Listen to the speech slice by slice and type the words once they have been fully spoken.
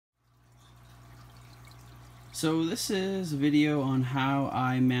So this is a video on how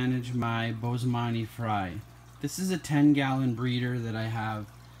I manage my Boesemani Fry. This is a 10-gallon breeder that I have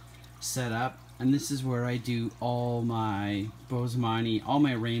set up, and this is where I do all my Boesemani, all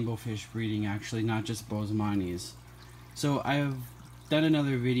my rainbow fish breeding actually, not just Boesemanis. So I've done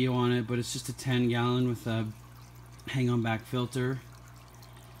another video on it, but it's just a 10-gallon with a hang-on back filter.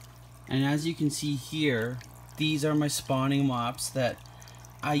 And as you can see here, these are my spawning mops that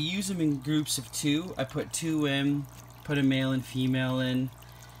I use them in groups of 2. I put 2 in, put a male and female in,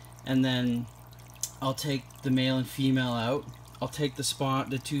 and then I'll take the male and female out. I'll take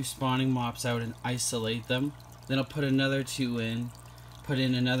the 2 spawning mops out and isolate them. Then I'll put another 2 in, put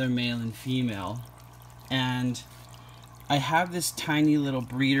in another male and female. And I have this tiny little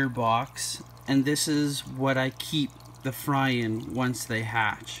breeder box, and this is what I keep the fry in once they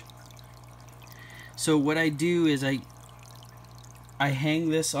hatch. So what I do is I hang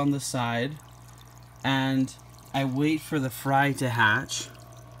this on the side and I wait for the fry to hatch,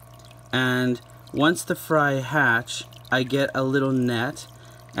 and once the fry hatch I get a little net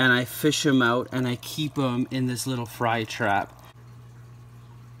and I fish them out and I keep them in this little fry trap.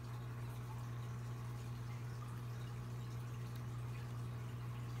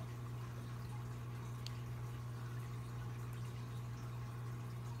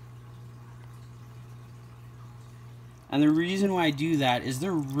 And the reason why I do that is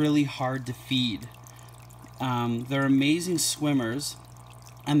they're really hard to feed. They're amazing swimmers,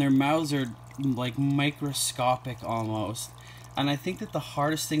 and their mouths are like microscopic almost. And I think that the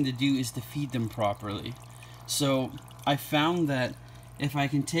hardest thing to do is to feed them properly. So I found that if I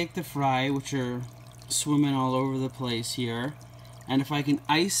can take the fry, which are swimming all over the place here, and if I can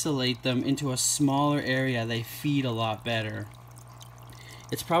isolate them into a smaller area, they feed a lot better.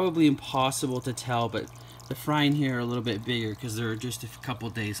 It's probably impossible to tell, but the fry in here are a little bit bigger because they're just a couple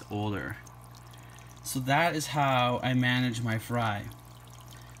days older. So that is how I manage my fry.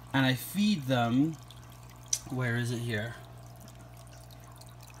 And I feed them, where is it here?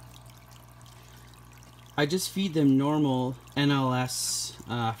 I just feed them normal NLS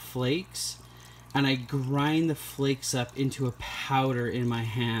flakes, and I grind the flakes up into a powder in my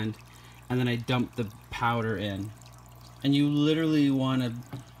hand, and then I dump the powder in. And you literally want to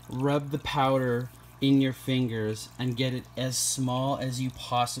rub the powder in your fingers and get it as small as you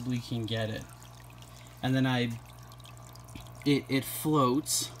possibly can get it. And then it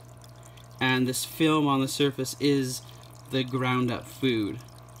floats, and this film on the surface is the ground up food.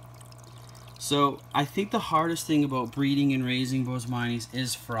 So I think the hardest thing about breeding and raising Boesemanis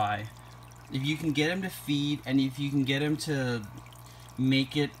is fry. If you can get them to feed, and if you can get them to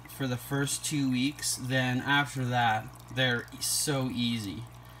make it for the first 2 weeks, then after that they're so easy.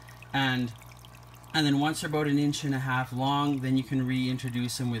 And then once they're about 1.5 inches long, then you can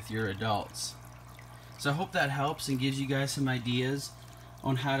reintroduce them with your adults. So I hope that helps and gives you guys some ideas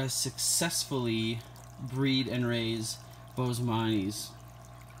on how to successfully breed and raise Boesemanis.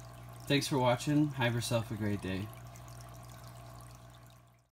 Thanks for watching. Have yourself a great day.